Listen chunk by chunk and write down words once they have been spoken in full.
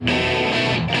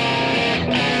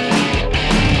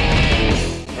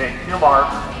bar.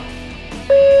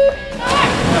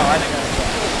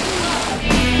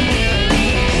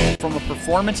 From a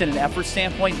performance and an effort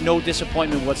standpoint, no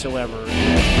disappointment whatsoever.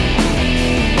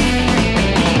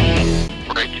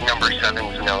 Break number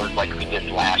 7's nose like we did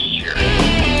last year.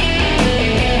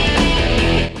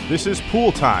 This is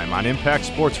Pool Time on Impact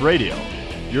Sports Radio,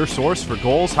 your source for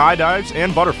goals, high dives,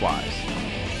 and butterflies.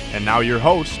 And now your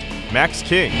host, Max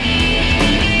King.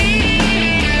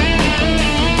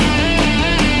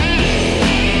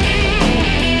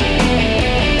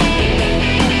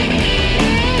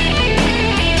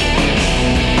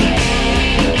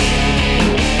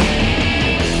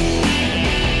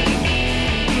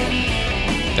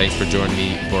 Thanks for joining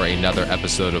me for another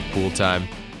episode of Pool Time.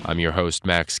 I'm your host,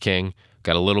 Max King.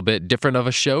 Got a little bit different of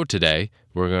a show today.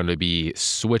 We're going to be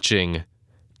switching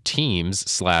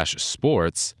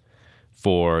teams/sports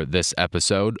for this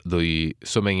episode. The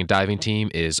swimming and diving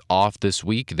team is off this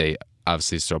week. They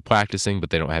obviously still practicing, but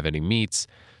they don't have any meets.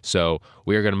 So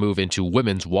we are going to move into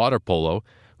women's water polo,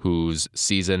 whose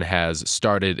season has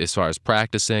started as far as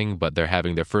practicing, but they're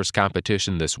having their first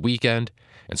competition this weekend.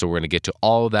 And so we're going to get to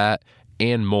all of that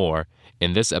and more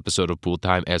in this episode of Pool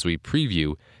Time as we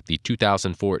preview the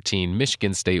 2014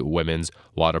 Michigan State women's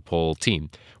water polo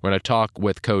team. We're going to talk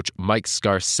with Coach Mike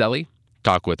Scarselli,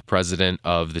 talk with president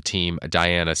of the team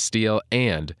Diana Steele,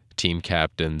 and team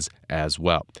captains as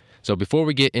well. So before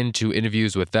we get into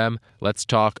interviews with them, let's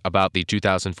talk about the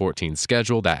 2014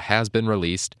 schedule that has been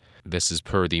released. This is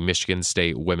per the Michigan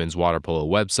State women's water polo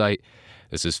website.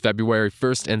 This is February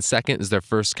 1st and 2nd is their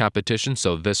first competition,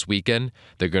 so this weekend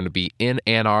they're going to be in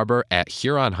Ann Arbor at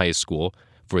Huron High School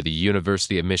for the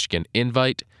University of Michigan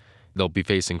Invite. They'll be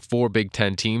facing 4 Big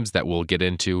Ten teams that we'll get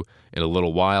into in a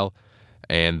little while.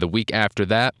 And the week after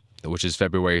that, which is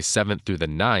February 7th through the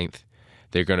 9th,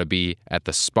 they're going to be at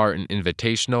the Spartan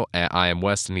Invitational at IM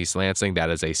West in East Lansing. That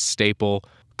is a staple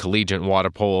collegiate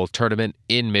water polo tournament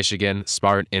in Michigan.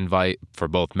 Spartan Invite for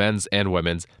both men's and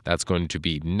women's. That's going to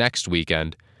be next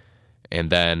weekend. And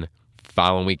then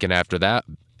following weekend after that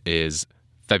is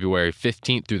February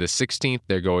 15th through the 16th.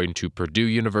 They're going to Purdue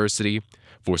University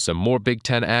for some more Big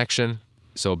Ten action.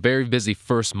 So a very busy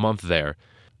first month there.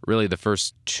 Really the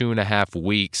first 2.5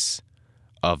 weeks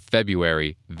of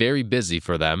February, very busy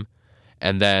for them.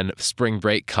 And then spring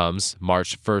break comes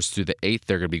March 1st through the 8th.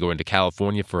 They're going to be going to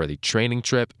California for the training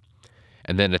trip.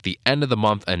 And then at the end of the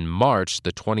month in March,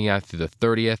 the 20th through the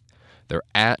 30th, they're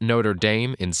at Notre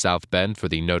Dame in South Bend for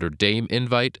the Notre Dame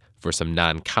Invite for some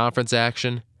non-conference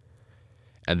action.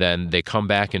 And then they come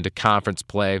back into conference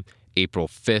play April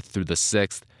 5th through the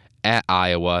 6th at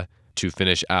Iowa to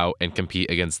finish out and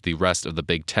compete against the rest of the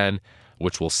Big Ten,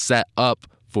 which will set up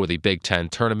for the Big Ten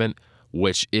tournament,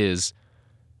 which is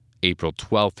April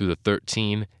 12th through the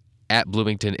 13th at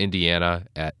Bloomington, Indiana,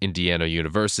 at Indiana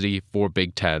University for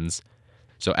Big Tens.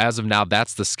 So as of now,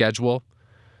 that's the schedule.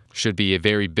 Should be a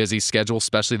very busy schedule,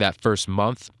 especially that first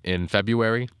month in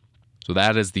February. So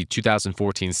that is the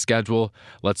 2014 schedule.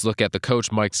 Let's look at the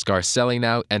coach, Mike Scarselli,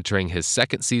 now entering his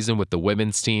second season with the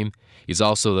women's team. He's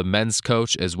also the men's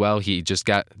coach as well. He just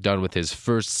got done with his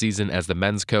first season as the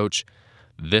men's coach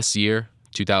this year,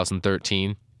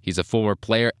 2013. He's a former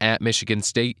player at Michigan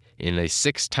State and a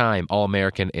 6-time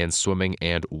All-American in swimming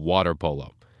and water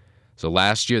polo. So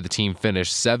last year, the team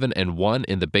finished 7-1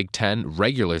 in the Big Ten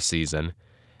regular season.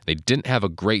 They didn't have a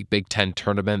great Big Ten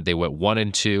tournament. They went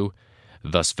 1-2,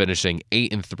 thus finishing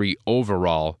 8-3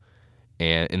 overall.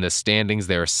 And in the standings,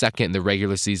 they are second in the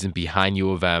regular season behind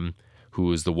U of M, who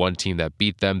was the one team that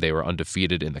beat them. They were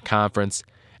undefeated in the conference.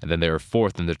 And then they were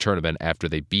fourth in the tournament after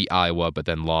they beat Iowa, but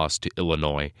then lost to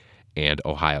Illinois and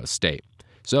Ohio State.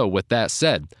 So with that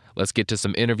said, let's get to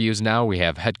some interviews now. We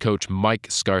have head coach Mike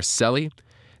Scarselli,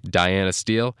 Diana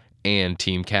Steele, and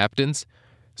team captains.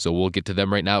 So we'll get to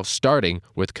them right now, starting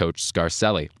with Coach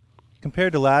Scarselli.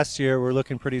 Compared to last year, we're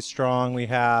looking pretty strong. We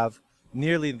have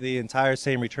nearly the entire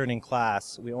same returning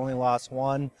class. We only lost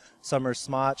one, Summer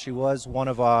Smott. She was one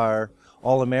of our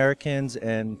All-Americans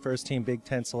and first-team Big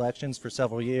Ten selections for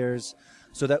several years.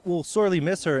 So that we'll sorely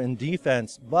miss her in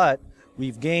defense, but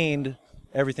we've gained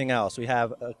everything else. We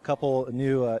have a couple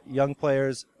new young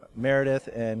players, Meredith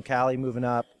and Callie moving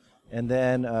up, and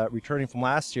then returning from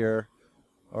last year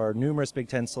are numerous Big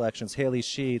Ten selections, Haley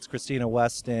Sheets, Christina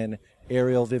Weston,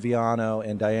 Ariel Viviano,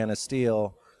 and Diana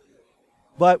Steele.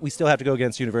 But we still have to go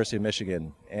against University of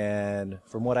Michigan. And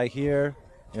from what I hear,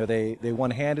 they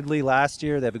won handedly last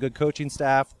year. They have a good coaching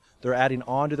staff. They're adding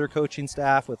on to their coaching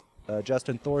staff with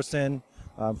Justin Thorson,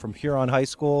 from Huron High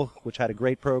School, which had a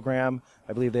great program.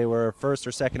 I believe they were first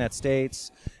or second at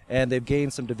states, and they've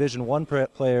gained some Division I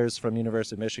players from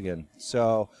University of Michigan.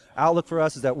 So outlook for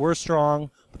us is that we're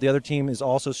strong, but the other team is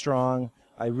also strong.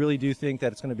 I really do think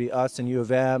that it's going to be us and U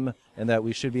of M, and that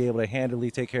we should be able to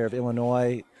handily take care of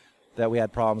Illinois that we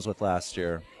had problems with last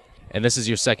year. And this is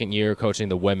your second year coaching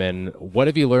the women. What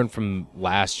have you learned from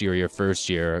last year, your first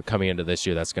year, coming into this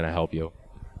year that's going to help you?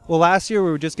 Well, last year we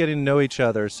were just getting to know each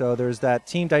other, so there's that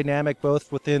team dynamic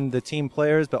both within the team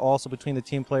players, but also between the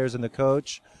team players and the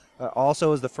coach. Also,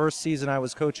 it was the first season I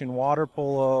was coaching water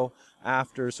polo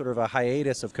after sort of a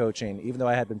hiatus of coaching. Even though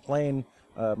I had been playing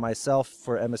myself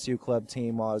for MSU club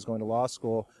team while I was going to law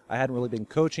school, I hadn't really been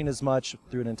coaching as much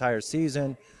through an entire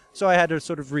season. So I had to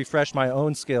sort of refresh my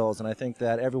own skills, and I think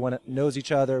that everyone knows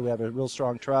each other. We have a real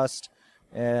strong trust,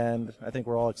 and I think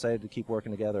we're all excited to keep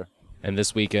working together. And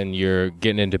this weekend, you're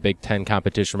getting into Big Ten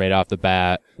competition right off the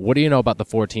bat. What do you know about the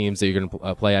 4 teams that you're going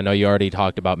to play? I know you already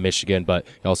talked about Michigan, but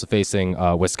you're also facing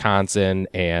Wisconsin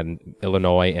and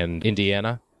Illinois and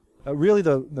Indiana. Really,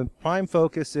 the prime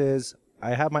focus is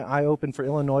I have my eye open for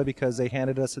Illinois because they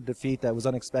handed us a defeat that was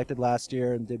unexpected last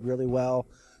year and did really well.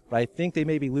 But I think they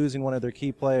may be losing one of their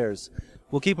key players.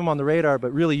 We'll keep them on the radar,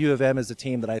 but really U of M is the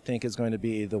team that I think is going to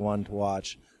be the one to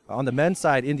watch. On the men's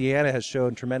side, Indiana has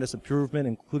shown tremendous improvement,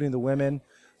 including the women.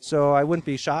 So I wouldn't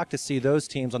be shocked to see those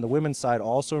teams on the women's side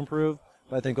also improve.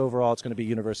 But I think overall it's going to be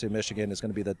University of Michigan is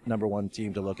going to be the number one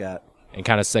team to look at. And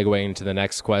kind of segueing to the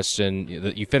next question,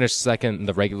 you finished second in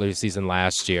the regular season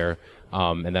last year.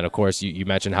 And then, of course, you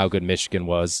mentioned how good Michigan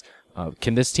was.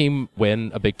 Can this team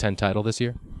win a Big Ten title this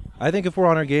year? I think if we're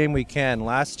on our game, we can.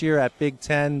 Last year at Big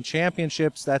Ten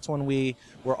championships, that's when we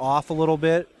were off a little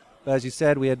bit. But as you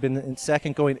said, we had been in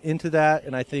second going into that,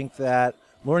 and I think that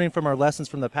learning from our lessons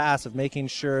from the past of making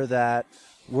sure that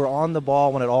we're on the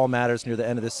ball when it all matters near the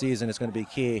end of the season is going to be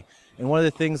key. And one of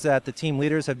the things that the team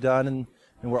leaders have done and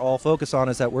we're all focused on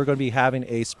is that we're going to be having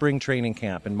a spring training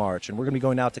camp in March, and we're going to be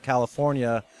going out to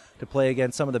California to play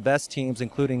against some of the best teams,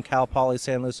 including Cal Poly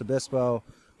San Luis Obispo,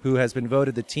 who has been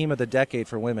voted the team of the decade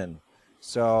for women.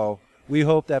 So we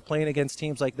hope that playing against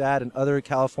teams like that and other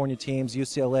California teams,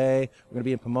 UCLA, we're going to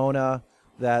be in Pomona,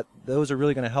 that those are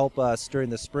really going to help us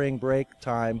during the spring break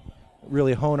time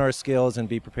really hone our skills and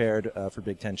be prepared for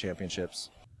Big Ten championships.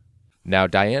 Now,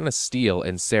 Diana Steele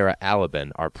and Sarah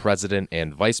Alabin are president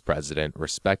and vice president,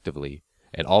 respectively,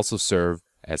 and also serve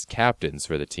as captains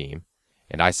for the team.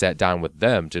 And I sat down with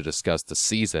them to discuss the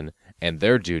season and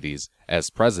their duties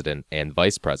as president and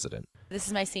vice president. This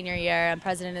is my senior year. I'm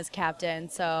president as captain,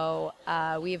 so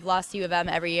we've lost U of M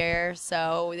every year.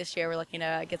 So this year we're looking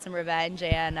to get some revenge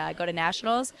and go to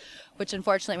nationals, which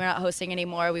unfortunately we're not hosting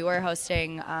anymore. We were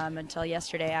hosting until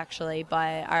yesterday, actually,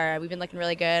 but we've been looking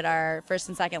really good. Our first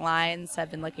and second lines have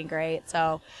been looking great.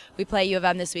 So we play U of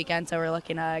M this weekend, so we're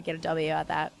looking to get a W at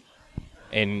that.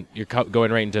 And you're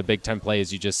going right into Big Ten play,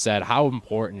 as you just said. How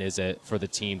important is it for the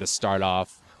team to start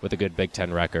off with a good Big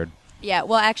Ten record? Yeah,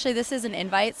 well, actually, this is an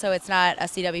invite, so it's not a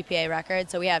CWPA record,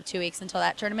 so we have 2 weeks until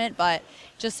that tournament, but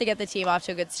just to get the team off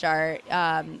to a good start,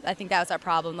 I think that was our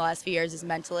problem the last few years is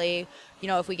mentally,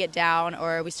 if we get down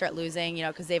or we start losing,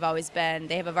 because they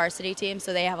have a varsity team,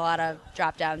 so they have a lot of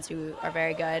drop-downs who are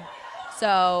very good.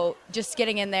 So just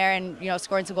getting in there and,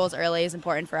 scoring some goals early is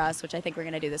important for us, which I think we're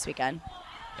going to do this weekend.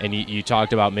 And you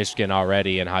talked about Michigan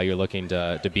already and how you're looking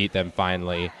to beat them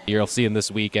finally. You'll see them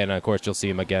this weekend, and of course you'll see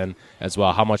them again as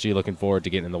well. How much are you looking forward to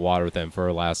getting in the water with them for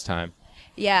a last time?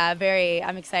 Yeah, very.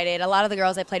 I'm excited. A lot of the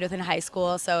girls I played with in high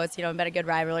school, so it's been a good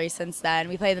rivalry since then.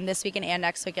 We play them this weekend and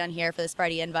next weekend here for the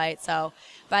Sparty Invite, so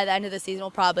by the end of the season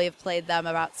we'll probably have played them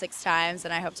about 6 times,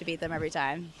 and I hope to beat them every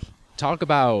time. Talk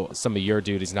about some of your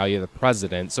duties. Now you're the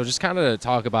president, so just kind of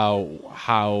talk about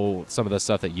how some of the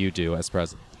stuff that you do as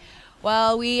president.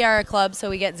 Well, we are a club, so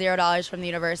we get $0 from the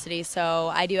university. So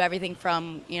I do everything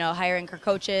from, hiring our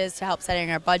coaches to help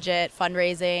setting our budget,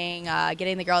 fundraising,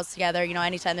 getting the girls together.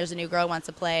 Anytime there's a new girl who wants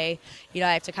to play, I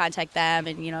have to contact them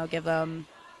and, give them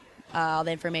all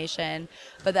the information.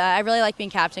 But I really like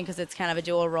being captain because it's kind of a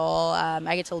dual role.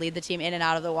 I get to lead the team in and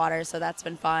out of the water, so that's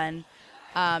been fun.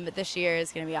 But this year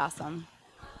is going to be awesome.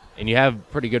 And you have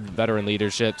pretty good veteran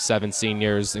leadership, 7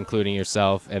 seniors, including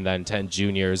yourself, and then 10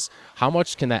 juniors. How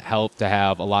much can that help to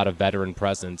have a lot of veteran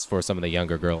presence for some of the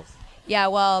younger girls? Yeah,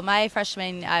 well, my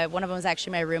freshman, one of them was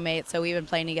actually my roommate, so we've been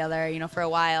playing together, for a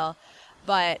while.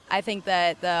 But I think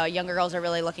that the younger girls are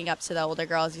really looking up to the older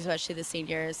girls, especially the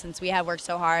seniors, since we have worked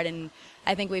so hard. And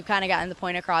I think we've kind of gotten the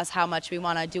point across how much we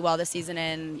want to do well this season.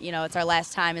 And, it's our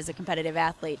last time as a competitive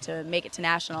athlete to make it to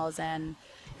nationals, and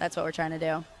that's what we're trying to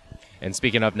do. And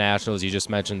speaking of nationals, you just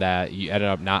mentioned that you ended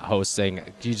up not hosting.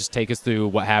 Can you just take us through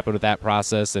what happened with that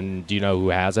process, and do you know who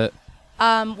has it?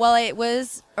 Well, it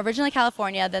was originally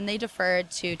California, then they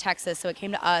deferred to Texas, so it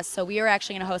came to us. So we were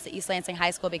actually going to host at East Lansing High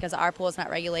School because our pool is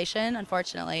not regulation,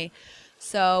 unfortunately.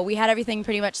 So we had everything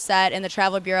pretty much set, and the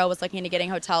Travel Bureau was looking into getting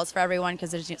hotels for everyone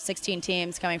because there's 16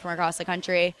 teams coming from across the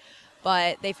country.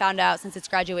 But they found out since it's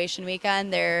graduation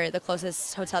weekend, the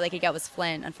closest hotel they could get was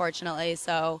Flint, unfortunately.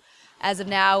 So as of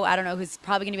now, I don't know who's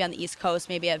probably going to be on the East Coast,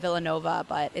 maybe at Villanova,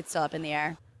 but it's still up in the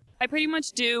air. I pretty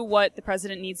much do what the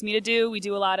president needs me to do. We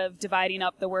do a lot of dividing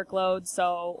up the workload,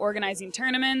 so organizing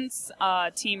tournaments,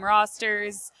 team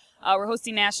rosters. We're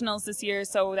hosting nationals this year,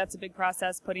 so that's a big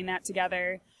process, putting that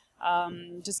together.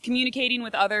 Just communicating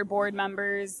with other board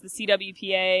members, the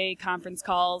CWPA, conference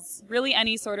calls, really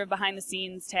any sort of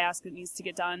behind-the-scenes task that needs to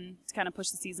get done to kind of push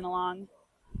the season along.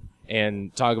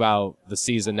 And talk about the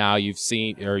season now.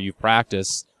 You've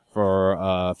practiced for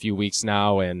a few weeks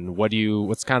now, and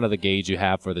what's kind of the gauge you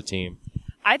have for the team?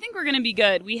 I think we're going to be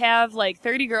good. We have like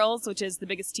 30 girls, which is the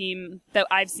biggest team that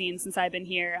I've seen since I've been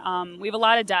here. We have a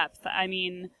lot of depth. I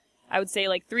mean, I would say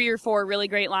like 3 or 4 really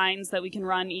great lines that we can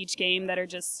run each game that are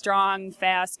just strong,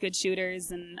 fast, good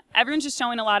shooters, and everyone's just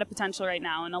showing a lot of potential right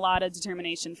now and a lot of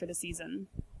determination for the season.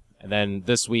 And then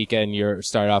this weekend, you're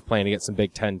starting off playing against some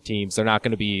Big Ten teams. They're not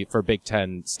going to be for Big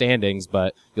Ten standings,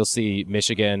 but you'll see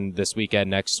Michigan this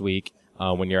weekend, next week,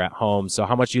 when you're at home. So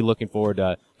how much are you looking forward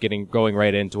to going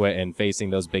right into it and facing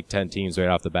those Big Ten teams right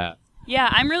off the bat? Yeah,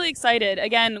 I'm really excited.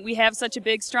 Again, we have such a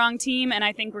big, strong team, and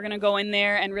I think we're going to go in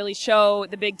there and really show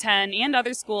the Big Ten and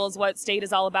other schools what state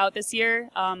is all about this year.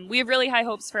 We have really high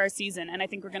hopes for our season, and I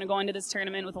think we're going to go into this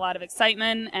tournament with a lot of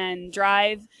excitement and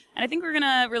drive, and I think we're going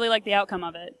to really like the outcome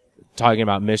of it. Talking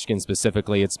about Michigan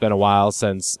specifically, it's been a while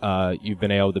since you've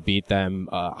been able to beat them.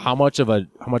 How much of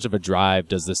a drive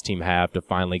does this team have to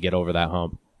finally get over that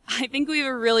hump? I think we have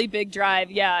a really big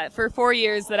drive, yeah. For 4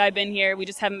 years that I've been here, we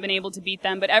just haven't been able to beat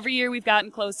them. But every year we've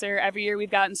gotten closer. Every year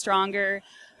we've gotten stronger.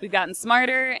 We've gotten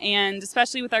smarter. And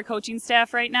especially with our coaching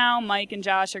staff right now, Mike and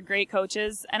Josh are great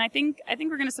coaches. And I think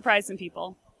we're going to surprise some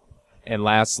people. And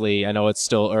lastly, I know it's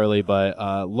still early,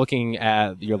 but looking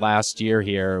at your last year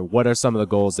here, what are some of the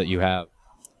goals that you have?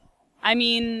 I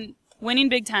mean, winning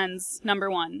Big Tens, number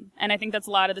one. And I think that's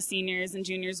a lot of the seniors and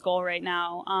juniors' goal right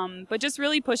now. But just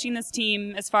really pushing this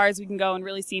team as far as we can go and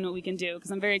really seeing what we can do,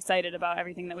 because I'm very excited about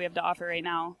everything that we have to offer right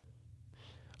now.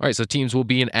 All right, so teams will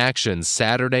be in action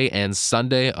Saturday and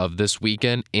Sunday of this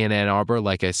weekend in Ann Arbor,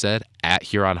 like I said, at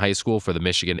Huron High School for the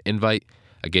Michigan Invite.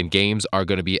 Again, games are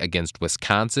going to be against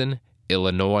Wisconsin,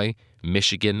 Illinois,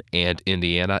 Michigan, and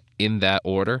Indiana in that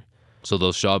order. So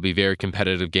those shall be very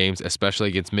competitive games, especially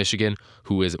against Michigan,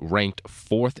 who is ranked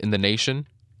 4th in the nation,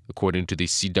 according to the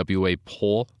CWA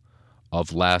poll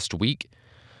of last week.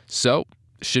 So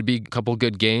should be a couple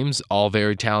good games, all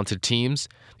very talented teams.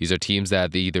 These are teams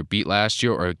that they either beat last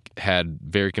year or had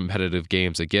very competitive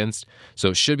games against. So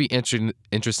it should be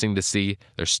interesting to see.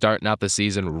 They're starting out the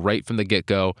season right from the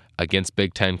get-go against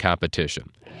Big Ten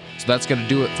competition. So that's going to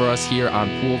do it for us here on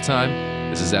Pool Time.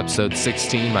 This is episode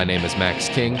 16. My name is Max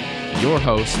King, your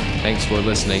host. Thanks for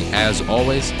listening as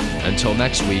always. Until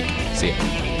next week, see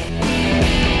ya.